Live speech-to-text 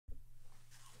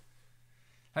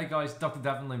Hey guys, Dr.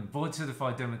 Davenlin, board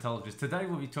certified dermatologist. Today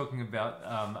we'll be talking about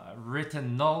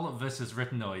retinol versus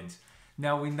retinoids.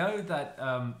 Now we know that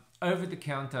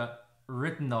over-the-counter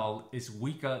retinol is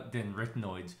weaker than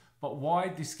retinoids, but why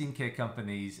do skincare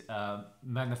companies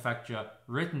manufacture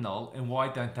retinol and why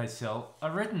don't they sell a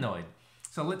retinoid?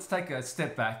 So let's take a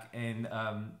step back and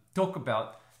talk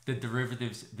about the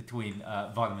derivatives between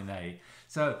vitamin A.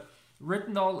 So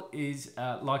retinol is,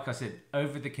 like I said,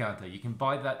 over the counter. You can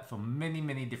buy that from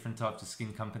many different types of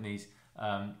skin companies.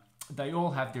 They all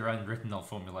have their own retinol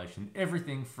formulation.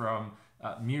 Everything from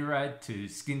Murad to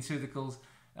SkinCeuticals,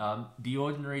 The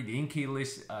Ordinary, the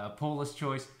Inkeyless, Paula's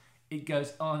Choice. It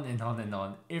goes on and on and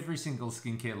on. Every single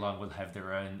skincare line will have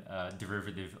their own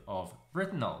derivative of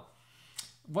retinol.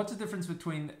 What's the difference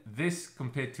between this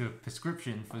compared to a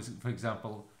prescription, for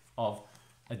example, of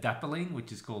adapalene,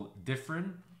 which is called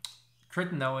differin,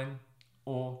 tretinoin,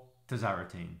 or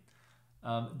tazarotene?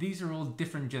 These are all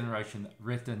different generation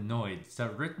retinoids. So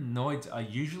retinoids are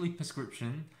usually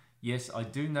prescription. Yes, I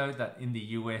do know that in the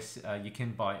US you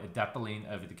can buy adapalene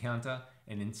over the counter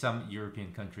and in some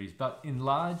European countries, but in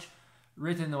large,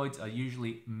 retinoids are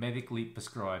usually medically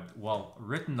prescribed, while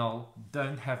retinol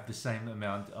don't have the same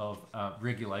amount of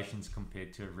regulations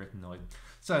compared to a retinoid.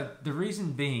 So the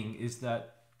reason being is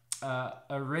that a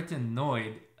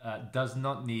retinoid does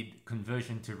not need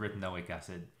conversion to retinoic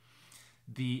acid.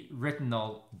 The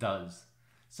retinol does.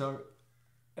 So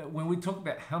when we talk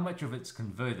about how much of it's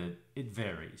converted, it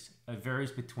varies. It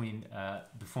varies between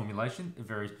the formulation, it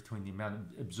varies between the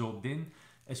amount absorbed in,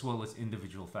 as well as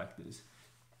individual factors.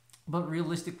 But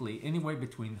realistically, anywhere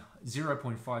between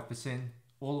 0.5%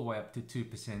 all the way up to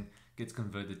 2% gets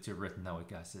converted to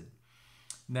retinoic acid.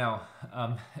 Now,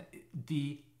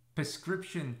 the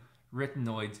prescription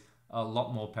retinoids are a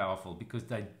lot more powerful because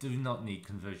they do not need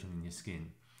conversion in your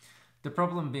skin. The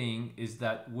problem being is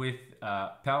that with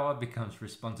power becomes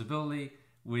responsibility,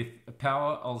 with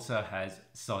power also has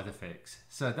side effects.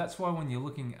 So that's why when you're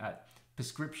looking at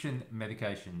prescription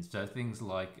medications, so things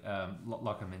like I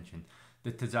mentioned,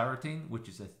 the tazarotene, which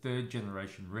is a third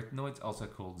generation retinoid, also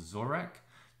called Zorac,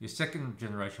 your second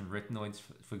generation retinoids,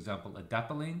 for example,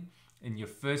 adapalene, and your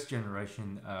first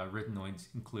generation retinoids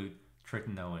include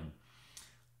tretinoin.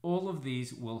 All of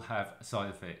these will have side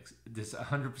effects. There's a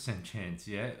 100% chance,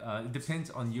 yeah? It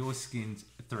depends on your skin's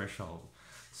threshold.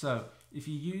 So if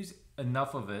you use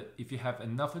enough of it, if you have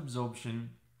enough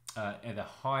absorption at a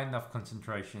high enough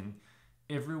concentration,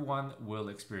 everyone will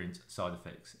experience side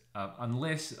effects.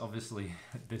 Unless, obviously,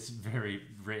 there's very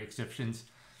rare exceptions.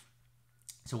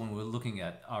 So when we're looking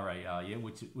at RAR, yeah,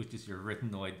 which is your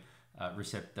retinoid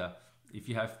receptor, if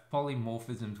you have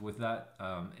polymorphisms with that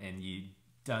and you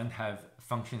don't have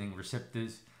functioning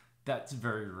receptors, that's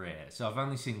very rare. So I've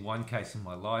only seen one case in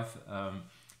my life,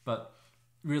 but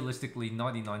realistically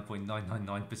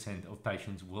 99.999% of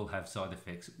patients will have side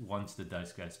effects once the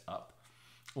dose goes up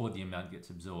or the amount gets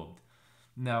absorbed.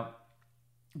 Now,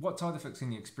 what side effects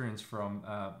can you experience from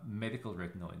medical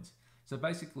retinoids? So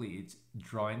basically it's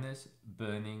dryness,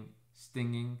 burning,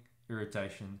 stinging,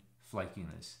 irritation,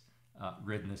 flakiness.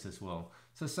 Redness as well.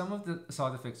 So some of the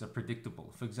side effects are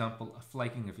predictable. For example, a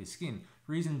flaking of your skin.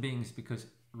 Reason being is because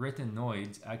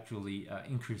retinoids actually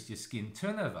increase your skin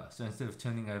turnover. So instead of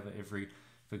turning over every,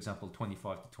 for example,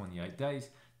 25 to 28 days,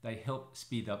 they help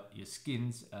speed up your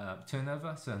skin's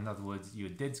turnover. So in other words, your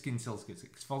dead skin cells get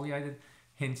exfoliated.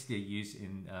 Hence their use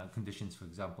in conditions, for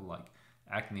example, like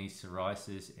acne,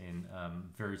 psoriasis, and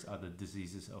various other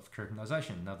diseases of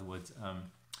keratinization. In other words,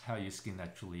 how your skin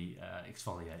actually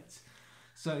exfoliates.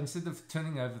 So instead of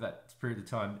turning over that period of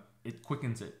time, it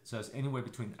quickens it. So it's anywhere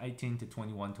between 18 to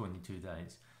 21, 22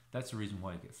 days. That's the reason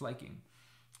why you get flaking.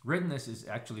 Redness is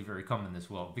actually very common as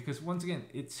well, because once again,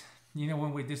 it's, you know,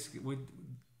 when we're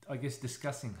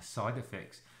discussing side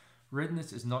effects,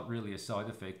 redness is not really a side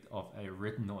effect of a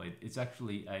retinoid. It's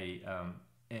actually an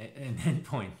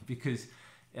endpoint because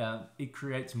it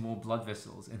creates more blood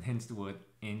vessels, and hence the word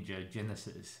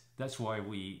angiogenesis. That's why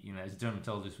we, you know, as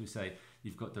dermatologists, we say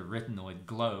you've got the retinoid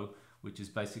glow, which is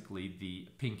basically the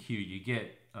pink hue you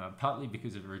get, partly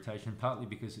because of irritation, partly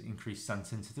because of increased sun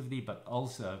sensitivity, but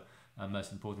also,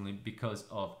 most importantly, because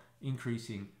of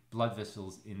increasing blood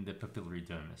vessels in the papillary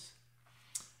dermis.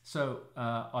 So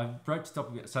I broached the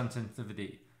topic about sun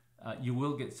sensitivity. You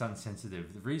will get sun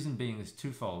sensitive. The reason being is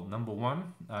twofold. Number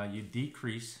one, you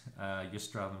decrease your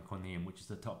stratum corneum, which is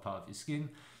the top part of your skin.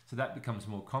 So that becomes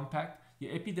more compact.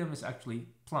 Your epidermis actually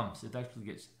plumps. It actually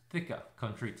gets thicker,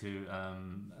 contrary to,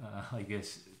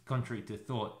 contrary to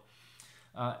thought.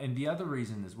 And the other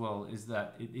reason as well is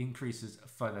that it increases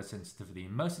photosensitivity.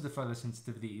 Most of the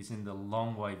photosensitivity is in the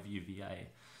long wave UVA.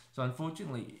 So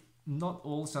unfortunately, not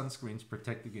all sunscreens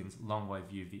protect against long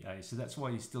wave UVA, so that's why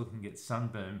you still can get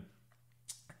sunburn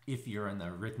if you're on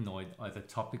a retinoid either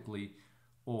topically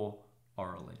or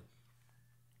orally.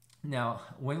 Now,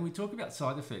 when we talk about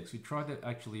side effects, we try to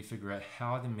actually figure out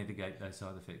how to mitigate those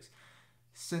side effects.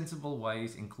 Sensible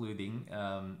ways including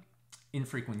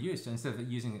infrequent use. So instead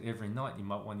of using it every night, you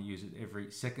might want to use it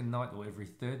every second night or every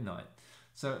third night.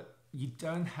 So you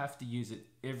don't have to use it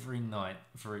every night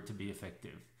for it to be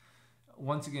effective.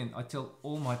 Once again, I tell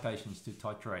all my patients to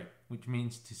titrate, which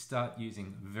means to start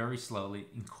using very slowly,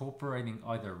 incorporating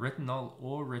either retinol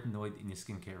or retinoid in your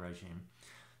skincare regime.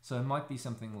 So it might be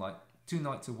something like 2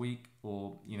 nights a week,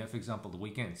 or, for example, the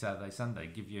weekend, Saturday, Sunday,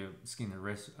 give your skin a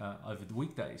rest over the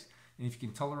weekdays. And if you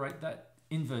can tolerate that,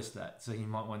 inverse that. So you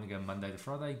might want to go Monday to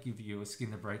Friday, give your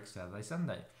skin a break Saturday,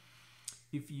 Sunday.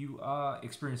 If you are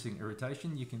experiencing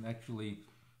irritation, you can actually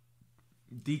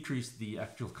decrease the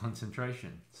actual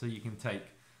concentration. So you can take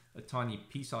a tiny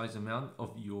pea-sized amount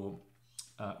of your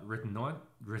retinol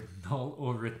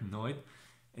or retinoid,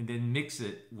 and then mix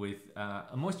it with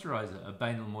a moisturizer, a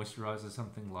banal moisturizer,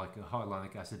 something like a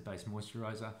hyaluronic acid-based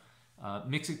moisturizer.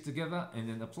 Mix it together and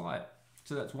then apply it.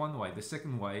 So that's one way. The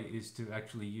second way is to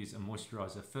actually use a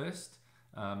moisturizer first,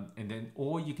 and then,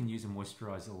 or you can use a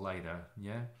moisturizer later.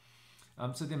 Yeah.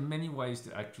 So there are many ways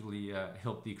to actually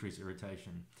help decrease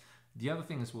irritation. The other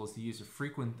thing as well is to use a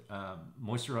frequent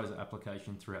moisturizer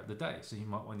application throughout the day. So you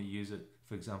might want to use it,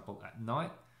 for example, at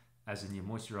night, as in your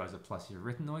moisturizer plus your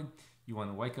retinoid. You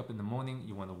want to wake up in the morning,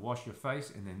 you want to wash your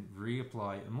face and then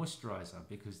reapply a moisturizer,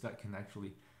 because that can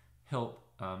actually help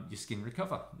your skin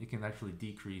recover. It can actually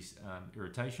decrease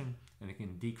irritation, and it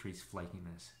can decrease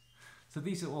flakiness. So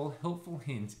these are all helpful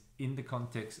hints in the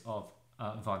context of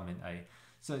vitamin A.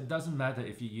 So it doesn't matter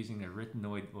if you're using a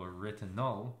retinoid or a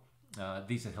retinol,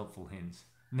 these are helpful hints.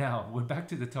 Now, we're back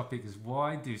to the topic is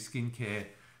why do skincare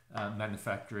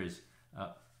manufacturers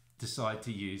decide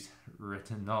to use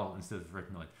retinol instead of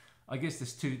retinoid? I guess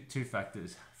there's two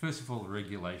factors. First of all,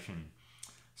 regulation.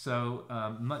 So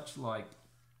much like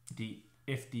the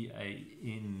FDA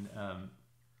in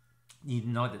the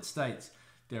United States,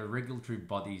 there are regulatory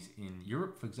bodies in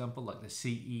Europe, for example, like the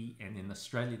CE, and in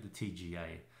Australia, the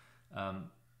TGA.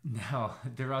 Now,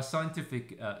 there are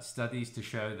scientific studies to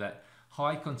show that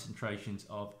high concentrations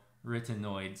of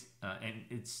retinoids, and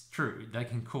it's true, they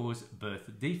can cause birth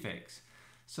defects.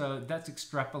 So that's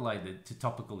extrapolated to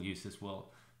topical use as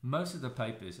well. Most of the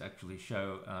papers actually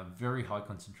show very high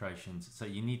concentrations, so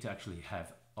you need to actually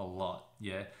have a lot,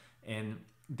 yeah, and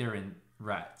they're in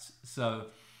rats. So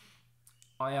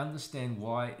I understand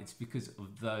why. It's because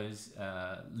of those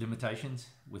limitations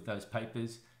with those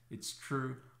papers. It's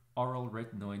true, oral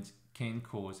retinoids can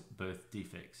cause birth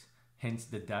defects, hence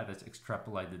the data is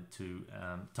extrapolated to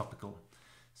topical.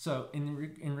 So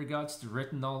in regards to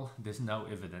retinol, there's no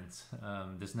evidence.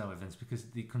 There's no evidence because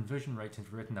the conversion rate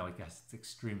of retinoic acid is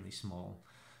extremely small.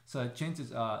 So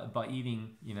chances are, by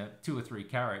eating 2 or 3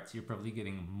 carrots, you're probably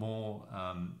getting more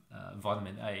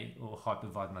vitamin A or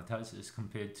hypervitaminosis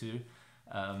compared to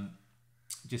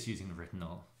just using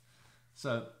retinol.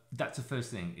 So that's the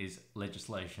first thing, is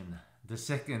legislation. The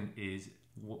second is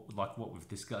like what we've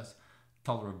discussed,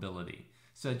 tolerability.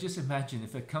 So just imagine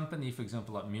if a company, for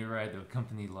example, like Murad, or a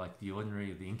company like The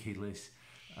Ordinary or the Inky List,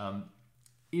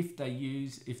 if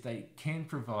they can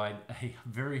provide a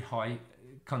very high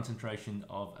concentration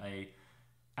of a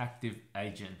active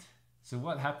agent. So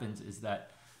what happens is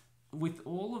that with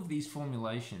all of these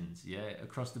formulations,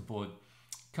 across the board,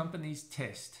 companies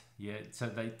test, so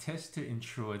they test to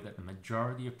ensure that the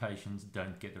majority of patients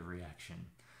don't get a reaction.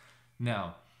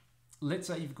 Now, let's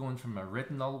say you've gone from a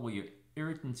retinol where your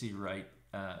irritancy rate,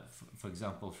 for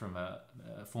example, from a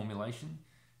formulation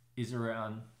is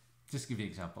around, just give you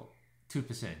an example,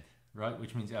 2%, right?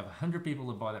 Which means you have 100 people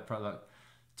who buy that product,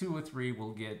 2 or 3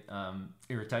 will get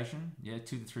irritation, 2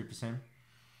 to 3%.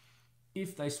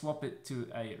 If they swap it to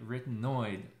a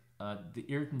retinoid, the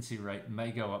irritancy rate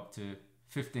may go up to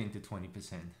 15 to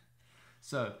 20%.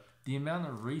 So the amount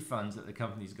of refunds that the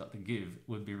company's got to give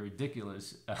would be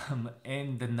ridiculous,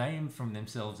 and the name from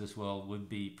themselves as well would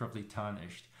be probably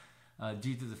tarnished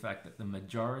due to the fact that the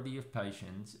majority of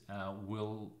patients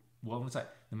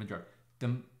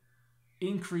the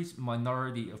increased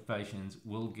minority of patients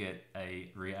will get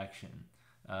a reaction.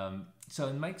 So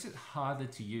it makes it harder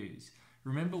to use.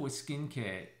 Remember, with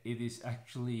skincare, it is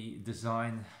actually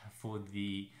designed for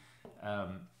the,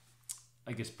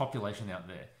 population out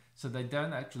there. So they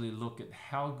don't actually look at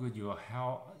how good you are,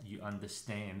 how you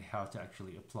understand how to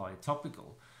actually apply a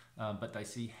topical, but they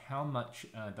see how much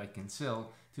they can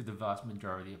sell to the vast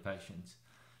majority of patients.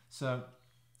 So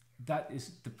that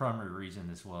is the primary reason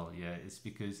as well. Yeah, it's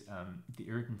because the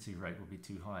irritancy rate will be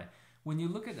too high. When you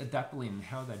look at adapalene and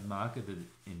how they market it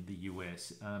in the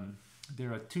US,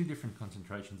 there are two different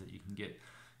concentrations that you can get,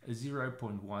 a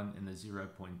 0.1 and a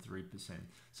 0.3%.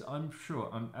 So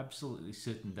I'm absolutely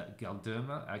certain that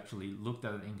Galderma actually looked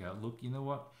at it and go, look, you know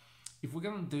what? If we're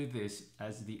going to do this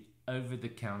as the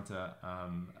over-the-counter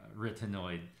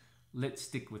retinoid, let's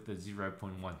stick with the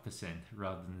 0.1%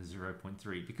 rather than the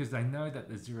 0.3, because they know that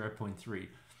the 0.3,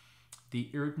 the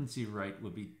irritancy rate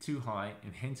will be too high,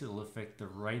 and hence it'll affect the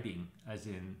rating, as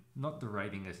in, not the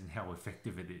rating as in how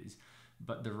effective it is,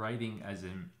 but the rating as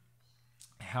in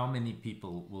how many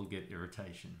people will get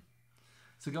irritation.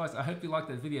 So guys, I hope you liked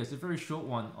that video. It's a very short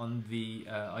one on the,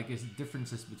 I guess,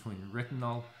 differences between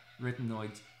retinol,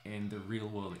 retinoids, and the real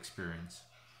world experience.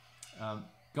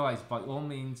 Guys, by all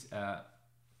means,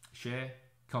 share,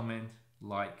 comment,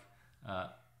 like.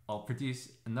 I'll produce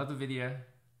another video,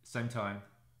 same time,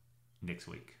 next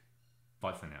week.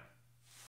 Bye for now.